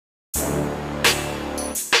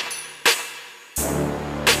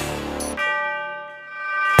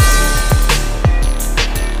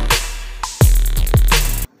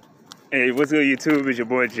Hey, what's good, YouTube? It's your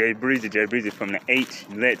boy Jay Breezy from the H.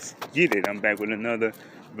 Let's get it. I'm back with another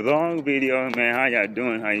vlog video, man. How y'all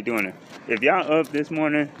doing? How you doing? If y'all up this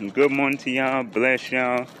morning, good morning to y'all. Bless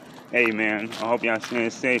y'all. Hey, man, I hope y'all staying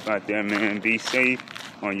safe out there, man. Be safe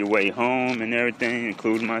on your way home and everything,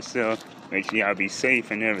 including myself. Make sure y'all be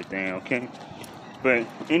safe and everything, okay? But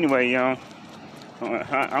anyway, y'all,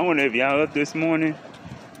 I wonder if y'all up this morning.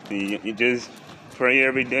 You just pray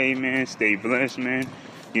every day, man. Stay blessed, man.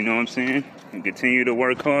 You know what I'm saying? And continue to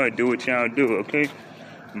work hard. Do what y'all do, okay?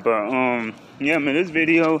 But, yeah, man, this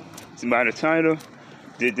video is by the title.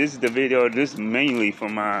 This is the video. This is mainly for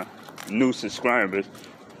my new subscribers.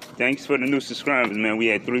 Thanks for the new subscribers, man. We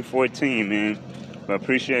had 314, man. But I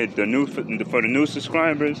appreciate for the new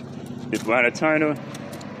subscribers. It's by the title.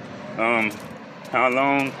 How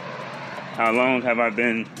long have I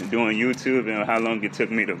been doing YouTube, and how long it took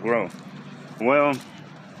me to grow? Well,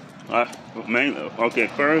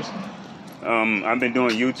 first, I've been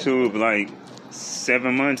doing YouTube like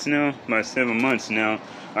 7 months now. About 7 months now.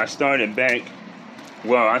 I started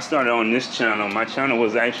on this channel. My channel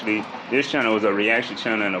was this channel was a reaction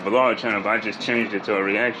channel and a vlog channel, but I just changed it to a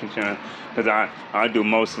reaction channel because I do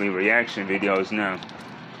mostly reaction videos now.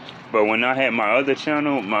 But when I had my other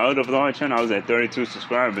channel, my other vlog channel, I was at 32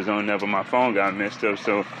 subscribers on there, but my phone got messed up.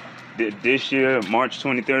 So this year, March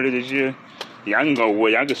 23rd of this year, yeah, I can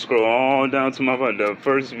scroll all down to the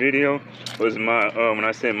first video was my when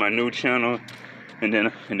I said my new channel, and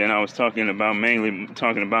then I was mainly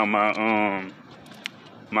talking about my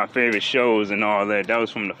my favorite shows and all that. That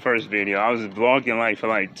was from the first video. I was vlogging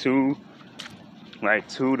for 2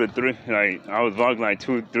 to 3, I was vlogging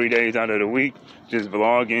 2-3 days out of the week, just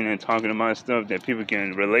vlogging and talking about stuff that people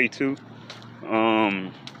can relate to.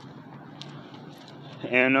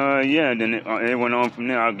 Yeah, then it went on from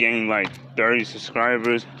there. I gained 30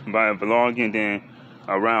 subscribers by vlogging. Then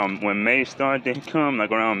around when May started to come,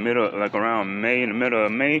 around May, in the middle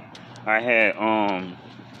of May, I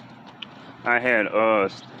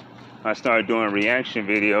started doing reaction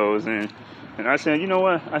videos, and I said, you know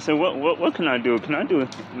what? I said, what can I do?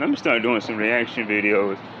 Let me start doing some reaction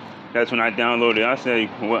videos. That's when I downloaded. I said,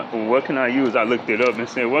 what can I use? I looked it up and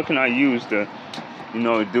said, what can I use to,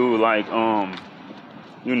 do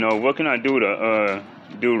what can I do to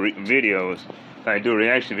do videos? Do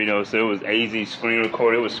reaction videos. So it was AZ screen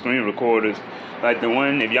recorder. It was screen recorders. Like the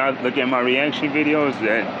one, if y'all look at my reaction videos,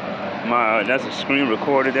 that's a screen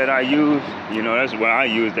recorder that I use. That's why I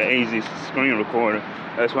use the AZ screen recorder.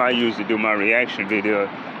 That's why I used to do my reaction video.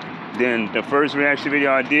 Then the first reaction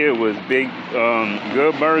video I did was Big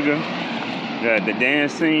Good Burger. The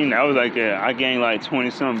dance scene, that was I gained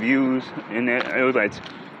 20-some views in that. It was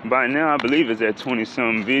by now I believe it's at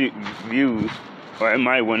 20-some views. Or it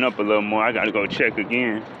might went up a little more. I gotta go check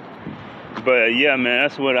again. But yeah, man,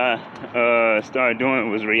 that's what I started doing,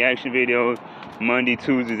 was reaction videos. Monday,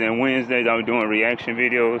 Tuesdays, and Wednesdays I was doing reaction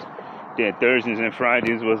videos. Then Thursdays and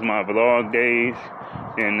Fridays was my vlog days.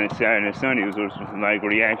 And the Saturday and Sundays was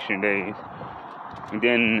reaction days. And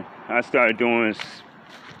then I started doing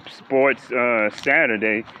sports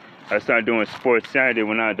Saturday. I started doing sports Saturday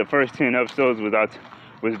when the first 10 episodes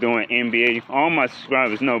was doing NBA. All my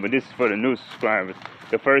subscribers know, but this is for the new subscribers.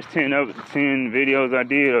 The first 10 videos I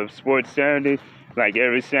did of sports Saturday,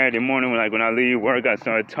 every Saturday morning when I leave work, I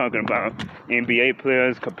started talking about NBA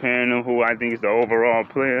players, comparing them who I think is the overall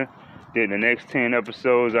player. Then the next 10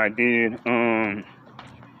 episodes I did the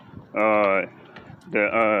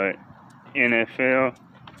NFL.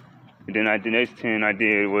 And then the next 10 I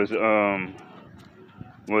did was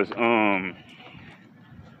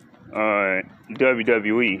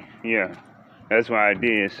WWE. Yeah, that's what I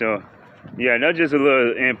did. So yeah, that's just a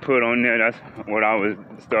little input on there. That's what I was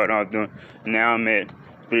starting off doing. Now I'm at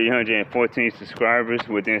 314 subscribers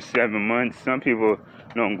within 7 months. Some people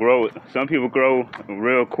don't grow. Some people grow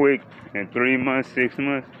real quick in 3 months, 6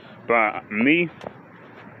 months. But me,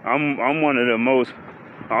 I'm one of the most.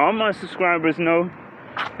 All my subscribers know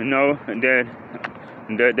that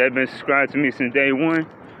they've been subscribed to me since day one.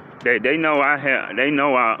 They know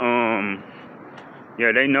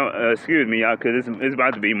excuse me, y'all, because it's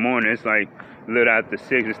about to be morning. It's a little after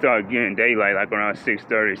 6. It started getting daylight around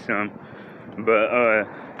 6:30 something. But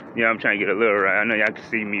yeah, I'm trying to get a little right. I know y'all can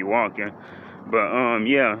see me walking. But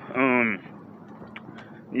yeah,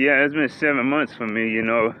 it's been 7 months for me.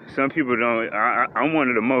 Some people don't. I'm one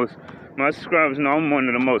of the most. My subscribers know I'm one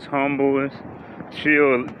of the most humblest,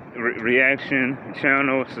 chill reaction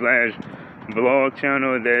channel / vlog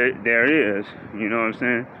channel there is. You know what I'm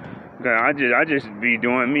saying? I just be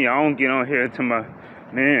doing me. I don't get on here to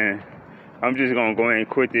man, I'm just gonna go ahead and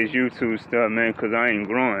quit this YouTube stuff, man, because I ain't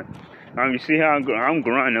growing. You see how I'm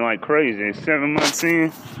grinding like crazy. 7 months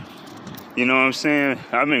in, you know what I'm saying?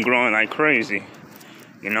 I've been growing like crazy.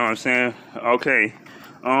 You know what I'm saying? Okay.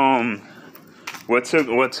 What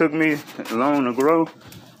took me long to grow?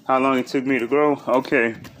 How long it took me to grow?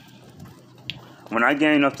 Okay. When I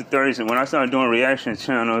gained up to 30, when I started doing reaction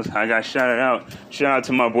channels, I got shouted out. Shout out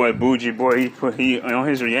to my boy Bougie Boy. He on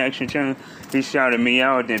his reaction channel, he shouted me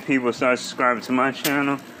out. Then people started subscribing to my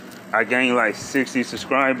channel. I gained like 60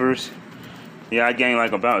 subscribers. Yeah, I gained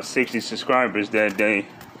like about 60 subscribers that day.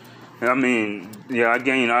 I mean, yeah, I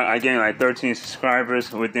gained like 13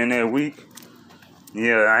 subscribers within that week.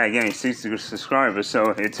 Yeah, I gained 60 subscribers.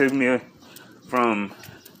 So it took me from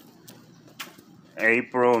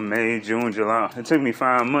April, May, June, July. It took me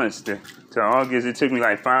 5 months to August. It took me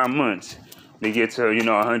like 5 months to get to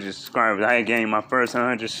 100 subscribers. I had gained my first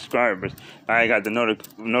 100 subscribers. I got the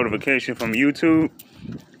notification from YouTube.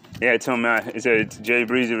 Yeah, it told me, it said, Jay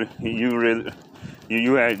Breezy,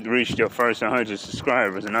 you had reached your first 100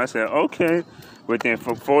 subscribers, and I said, okay. Within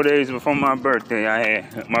 4 days before my birthday,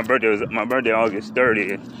 my birthday August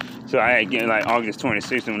 30th. So I had gained like August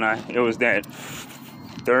 26th it was that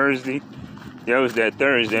Thursday. Yeah, it was that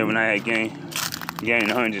Thursday when I had gained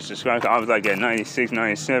 100 subscribers. I was like at 96,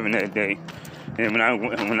 97 that day. And when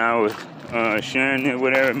I was sharing it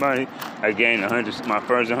with everybody, I gained my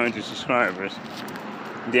first 100 subscribers.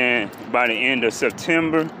 Then by the end of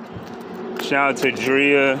September, shout out to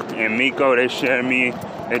Drea and Miko. They shared me.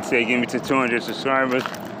 They said give me to 200 subscribers.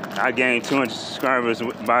 I gained 200 subscribers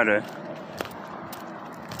by the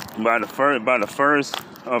 1st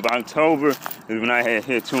of October is when I had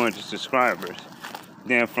hit 200 subscribers.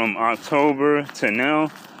 Then from October to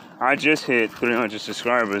now, I just hit 300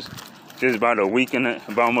 subscribers. Just about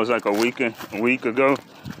almost like a week ago.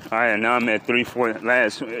 Now I'm at 340.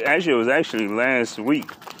 It was actually last week.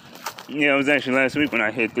 Yeah, it was actually last week when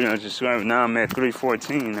I hit 300 subscribers. Now I'm at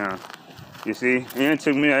 314 now. You see, it didn't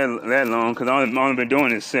take me that long because I've only been doing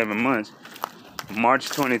this 7 months. March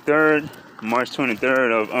 23rd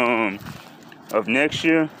of next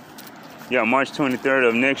year. Yeah, March 23rd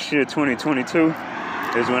of next year, 2022,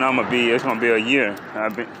 is when it's gonna be a year. A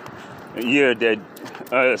year that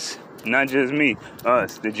us, not just me,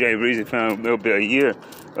 us, the Jay Breezy family, it'll be a year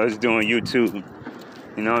us doing YouTube.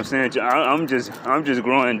 You know what I'm saying? I'm just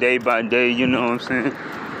growing day by day, you know what I'm saying?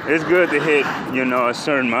 It's good to hit, a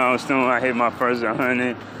certain milestone. I hit my first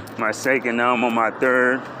 100, my second, now I'm on my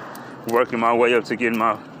third, working my way up to getting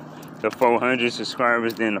the 400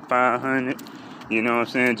 subscribers, then the 500. You know what I'm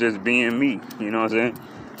saying? Just being me. You know what I'm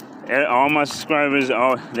saying? All my subscribers,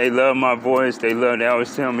 they love my voice. They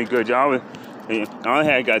always tell me good job. I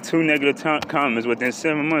only got 2 negative comments within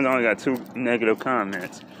 7 months. I only got 2 negative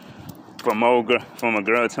comments from a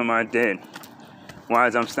girl to my dad. Why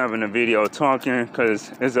is I'm stopping the video talking?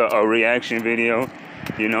 Because it's a reaction video.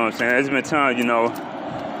 You know what I'm saying? There's been times,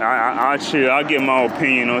 I'll give my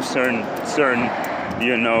opinion on certain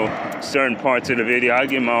parts of the video. I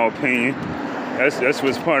give my opinion. That's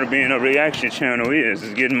what's part of being a reaction channel is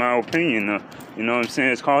getting my opinion. You know what I'm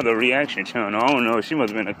saying? It's called a reaction channel. I don't know. She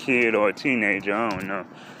must have been a kid or a teenager. I don't know.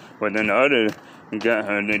 But then the other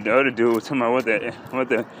dude was talking about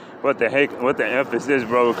what the F is this,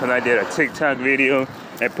 bro? Because I did a TikTok video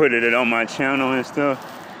and put it on my channel and stuff.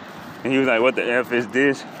 And he was like, what the F is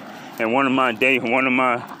this? And one of my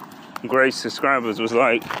great subscribers was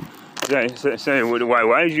like, say,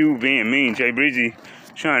 why is you being mean? Jay Breezy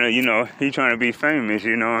trying to be famous,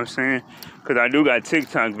 you know what I'm saying? Because I do got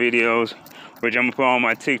TikTok videos, which I'm going to put all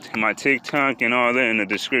my TikTok and all that in the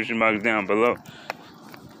description box down below.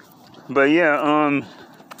 But yeah,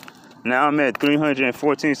 now I'm at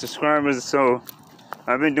 314 subscribers, so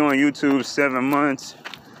I've been doing YouTube 7 months.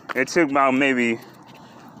 It took about maybe,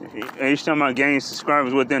 each time I gained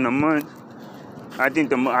subscribers within a month, I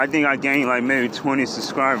think I gained like maybe 20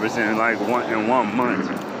 subscribers in one month.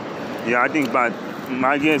 Yeah, I think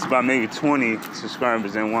my guess about maybe 20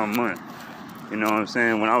 subscribers in 1 month. You know what I'm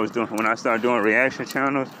saying? When I started doing reaction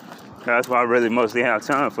channels, that's what I really mostly have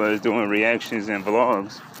time for, is doing reactions and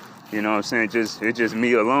vlogs. You know what I'm saying? It's just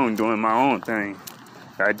me alone doing my own thing.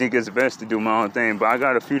 I think it's best to do my own thing, but I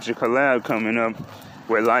got a future collab coming up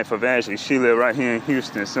with Life of Ashley. She live right here in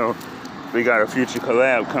Houston, so we got a future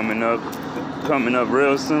collab coming up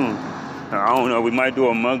real soon. I don't know, we might do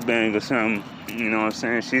a mukbang or something. You know what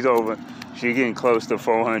I'm saying? She getting close to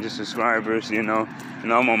 400 subscribers, and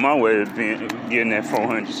I'm on my way to getting that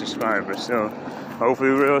 400 subscribers. So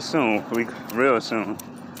hopefully real soon.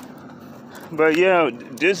 But yeah,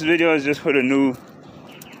 this video is just for the new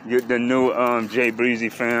Jay Breezy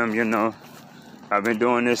fam. I've been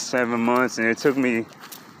doing this 7 months, and it took me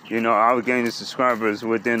You know, I was gaining subscribers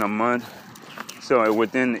within a month. So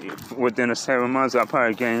within the 7 months, I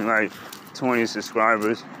probably gained like 20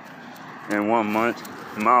 subscribers in 1 month.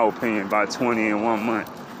 In my opinion, about 20 in 1 month.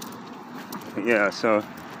 Yeah, so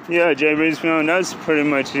yeah, Jay Breezy Film, that's pretty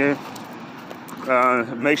much it.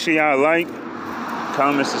 Make sure y'all like,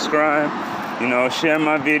 comment, subscribe, you know, share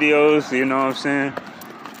my videos, you know what I'm saying?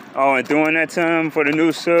 Oh, and during that time for the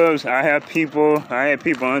new subs, I had people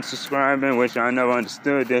unsubscribing, which I never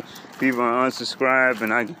understood that people unsubscribe,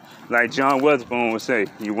 and like John Weatherspoon would say,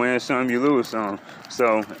 you win some, you lose some.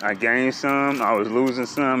 So I gained some, I was losing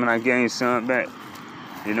some, and I gained some back.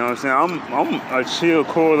 You know what I'm saying? I'm a chill,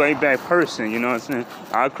 cool, laid-back person, you know what I'm saying?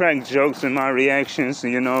 I crack jokes in my reactions,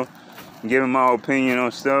 you know, giving my opinion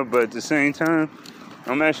on stuff, but at the same time,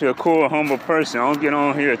 I'm actually a cool, humble person. I don't get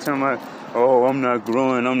on here telling my, oh, I'm not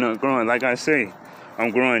growing. Like I say,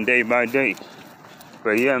 I'm growing day by day.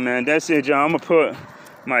 But yeah, man, that's it, y'all. I'm going to put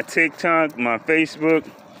my TikTok, my Facebook.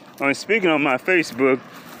 Speaking of my Facebook,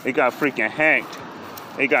 it got freaking hacked.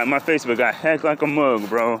 My Facebook got hacked like a mug,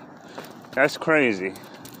 bro. That's crazy.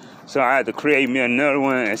 So I had to create me another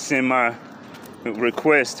one and send my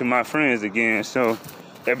request to my friends again. So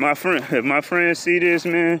if my friends see this,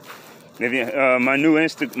 man, my new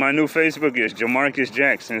Facebook is Jamarcus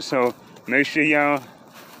Jackson. So make sure y'all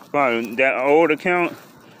follow that old account.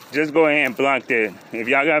 Just go ahead and block that. If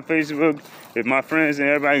y'all got Facebook, if my friends and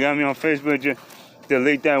everybody got me on Facebook, just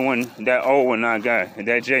delete that one, that old one I got.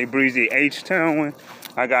 That Jay Breezy H-Town one,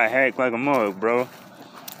 I got hacked like a mug, bro.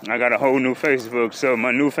 I got a whole new Facebook. So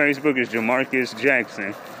my new Facebook is Jamarcus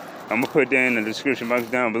Jackson. I'm gonna put that in the description box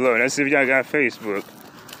down below. That's if y'all got Facebook.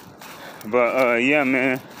 But yeah,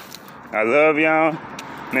 man, I love y'all.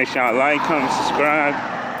 Make sure y'all like, comment, subscribe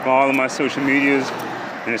for all of my social medias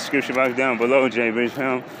in the description box down below. Jay Breezy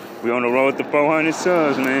Film. We on the road to 400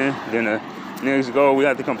 subs, man. Then the next goal we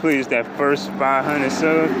have to complete is that first 500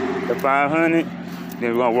 subs, the 500.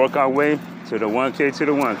 Then we're gonna work our way to the 1K to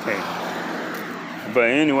the 1K. But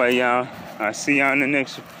anyway, y'all, I'll see y'all in the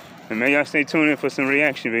next. And may y'all stay tuned in for some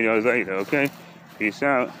reaction videos later, okay? Peace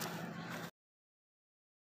out.